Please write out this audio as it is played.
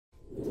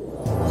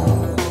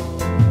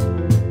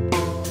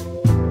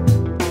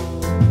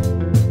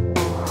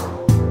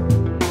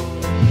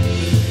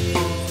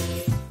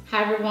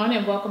everyone,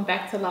 and welcome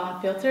back to Law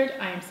Unfiltered.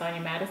 I am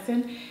Sonya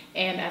Madison,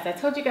 and as I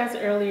told you guys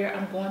earlier,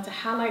 I'm going to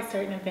highlight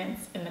certain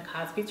events in the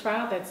Cosby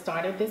trial that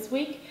started this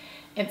week.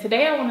 And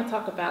today I want to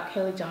talk about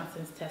Kelly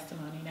Johnson's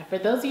testimony. Now, for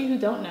those of you who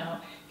don't know,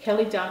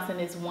 Kelly Johnson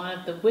is one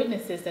of the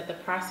witnesses that the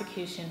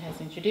prosecution has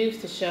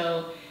introduced to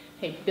show,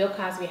 hey, Bill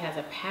Cosby has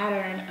a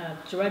pattern of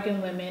drugging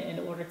women in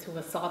order to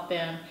assault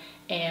them,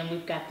 and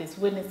we've got this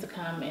witness to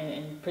come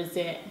and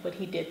present what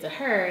he did to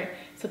her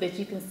so that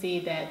you can see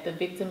that the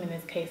victim in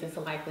this case is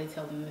likely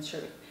telling the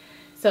truth.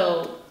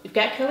 So we've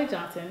got Kelly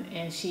Johnson,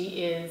 and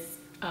she is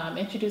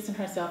introducing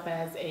herself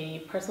as a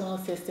personal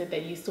assistant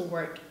that used to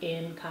work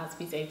in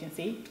Cosby's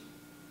agency.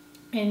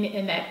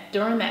 And that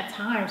during that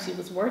time she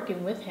was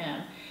working with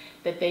him,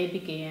 that they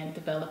began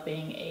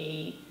developing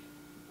a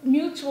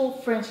mutual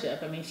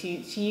friendship. I mean,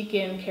 she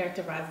again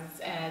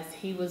characterizes as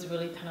he was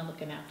really kind of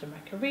looking after my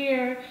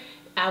career.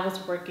 I was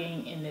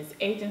working in this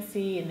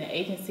agency, and the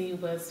agency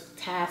was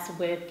tasked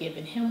with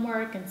giving him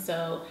work. And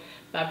so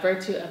by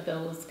virtue of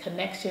those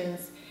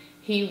connections,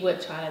 he would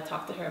try to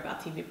talk to her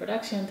about TV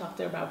production, talk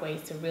to her about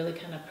ways to really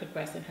kind of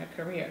progress in her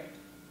career.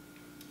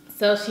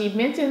 So she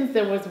mentions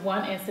there was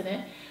one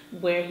incident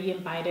where he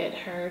invited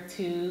her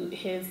to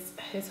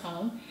his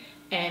home,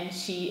 and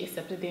she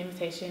accepted the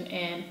invitation.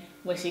 And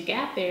when she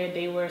got there,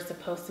 they were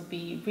supposed to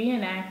be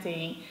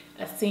reenacting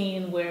a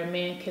scene where a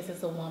man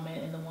kisses a woman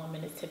and the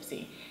woman is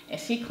tipsy. And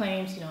she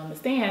claims, on the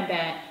stand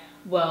that,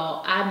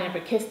 well, I never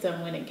kissed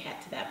him when it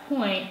got to that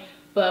point,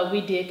 but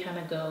we did kind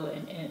of go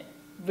and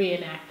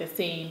reenact the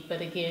scene. But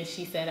again,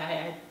 she said,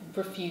 I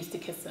refused to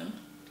kiss him.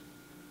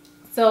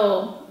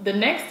 So the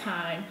next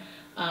time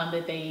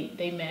that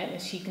they met,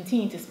 and she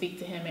continued to speak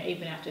to him, and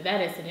even after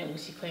that incident,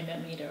 which she claimed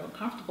that made her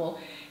uncomfortable,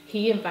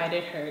 he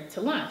invited her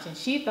to lunch. And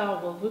she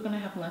thought, well, we're going to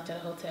have lunch at a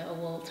hotel.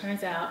 Well, it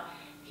turns out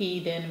he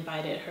then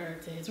invited her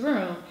to his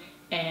room,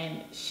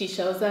 and she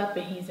shows up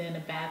and he's in a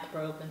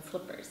bathrobe and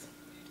slippers.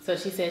 So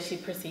she says she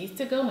proceeds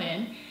to go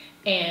in,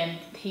 and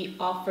he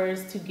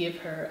offers to give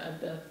her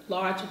a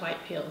large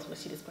white pill, is what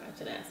she describes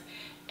it as.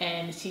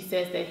 And she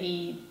says that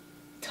he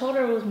told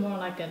her it was more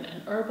like an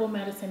herbal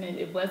medicine, and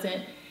it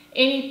wasn't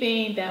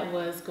anything that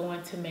was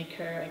going to make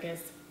her, I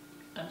guess,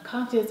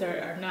 unconscious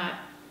or not,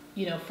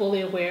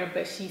 fully aware.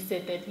 But she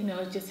said that,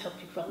 it just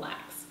helped you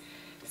relax.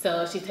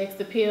 So she takes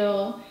the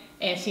pill,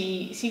 and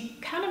she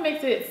kind of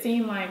makes it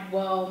seem like,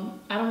 well,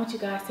 I don't want you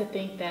guys to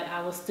think that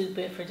I was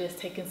stupid for just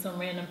taking some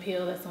random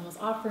pill that someone's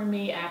offering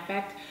me. I, in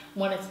fact,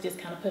 wanted to just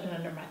kind of put it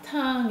under my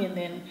tongue and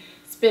then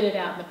spit it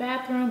out in the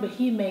bathroom, but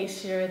he made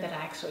sure that I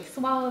actually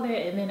swallowed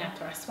it. And then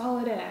after I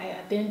swallowed it, I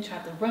then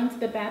tried to run to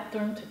the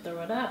bathroom to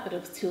throw it up, but it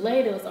was too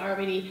late. It was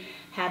already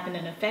having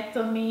an effect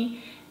on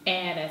me.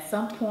 And at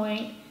some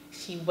point,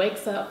 she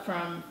wakes up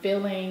from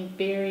feeling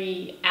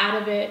very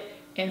out of it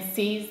and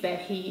sees that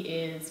he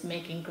is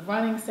making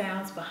grunting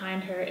sounds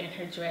behind her, and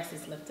her dress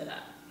is lifted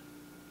up.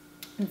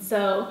 And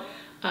so,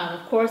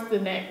 of course, the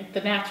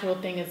natural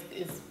thing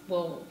is,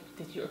 well,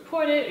 did you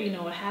report it?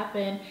 What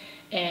happened?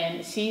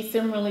 And she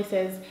similarly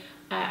says,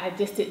 I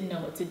just didn't know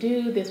what to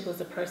do. This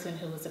was a person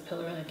who was a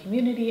pillar in the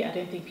community. I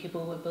didn't think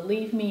people would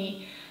believe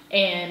me.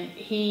 And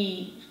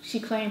she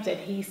claims that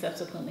he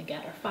subsequently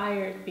got her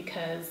fired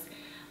because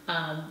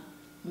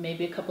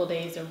maybe a couple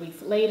days or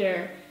weeks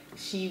later,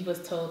 she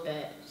was told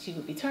that she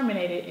would be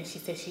terminated. And she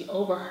said she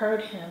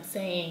overheard him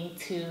saying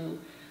to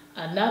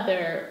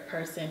another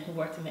person who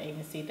worked in the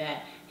agency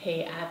that,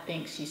 hey, I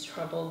think she's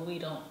trouble. We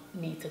don't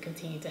need to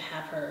continue to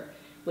have her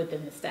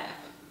within the staff.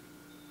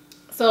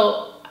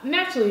 So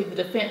naturally the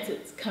defense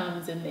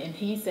comes and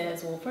he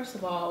says, well, first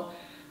of all,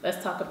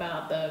 let's talk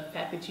about the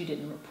fact that you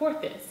didn't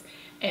report this.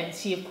 And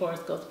she, of course,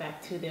 goes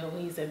back to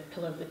he's a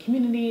pillar of the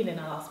community, then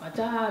I lost my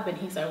job. And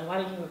he's like, why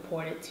didn't you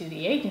report it to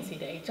the agency,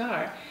 to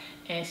HR?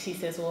 And she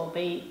says, well,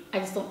 I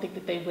just don't think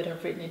that they would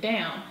have written it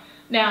down.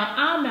 Now,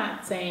 I'm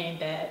not saying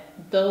that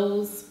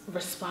those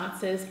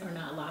responses are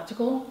not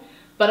logical,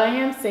 but I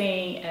am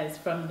saying, as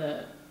from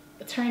the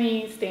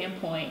attorney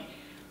standpoint,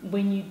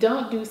 when you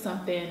don't do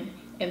something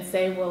and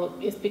say, well,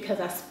 it's because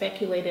I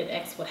speculated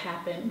X would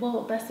happen.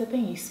 Well, that's the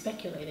thing, you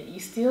speculated. You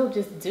still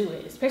just do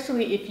it,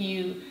 especially if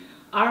you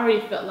already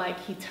felt like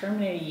he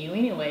terminated you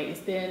anyways,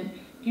 then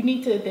you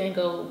need to then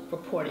go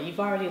report it. You've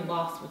already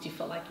lost what you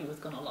felt like you was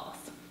going to lose.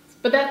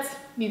 But that's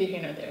neither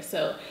here nor there.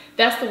 So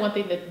that's the one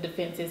thing that the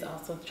defense is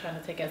also trying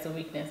to take as a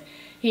weakness.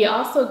 He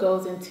also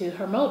goes into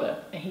her motive,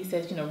 and he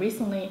says,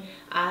 recently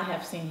I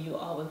have seen you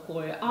all with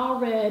Gloria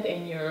Allred,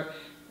 and you're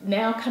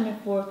now coming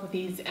forth with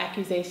these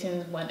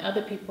accusations when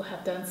other people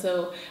have done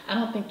so. I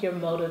don't think your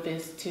motive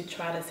is to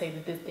try to say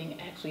that this thing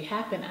actually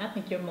happened. I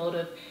think your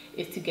motive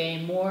is to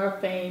gain more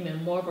fame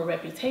and more of a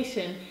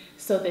reputation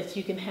so that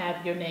you can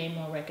have your name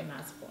more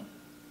recognizable.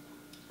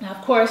 Now,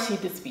 of course, she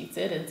disputes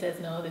it and says,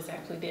 no, this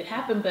actually did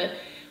happen. But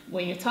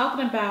when you're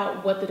talking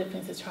about what the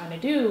defense is trying to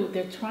do,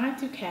 they're trying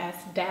to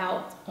cast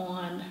doubt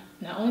on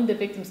not only the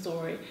victim's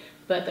story,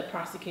 but the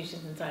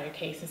prosecution's entire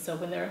case. And so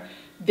when they're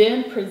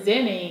then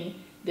presenting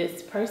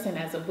this person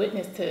as a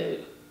witness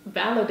to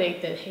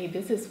validate that, hey,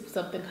 this is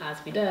something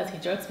Cosby does, he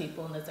drugs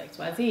people and does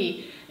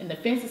XYZ, and the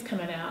defense is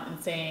coming out and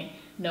saying,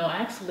 No,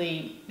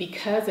 actually,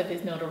 because of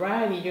his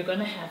notoriety, you're going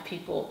to have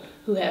people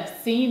who have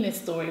seen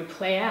this story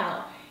play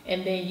out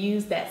and then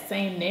use that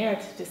same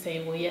narrative to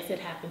say, well, yes, it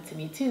happened to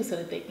me too, so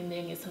that they can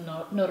then get some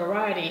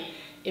notoriety.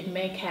 It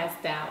may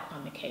cast doubt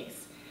on the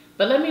case.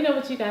 But let me know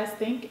what you guys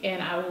think,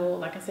 and I will,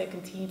 like I said,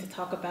 continue to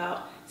talk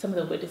about some of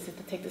the witnesses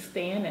to take the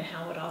stand and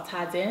how it all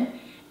ties in.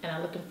 And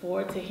I'm looking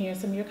forward to hearing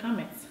some of your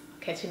comments.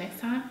 Catch you next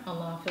time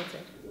on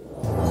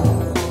Unfiltered.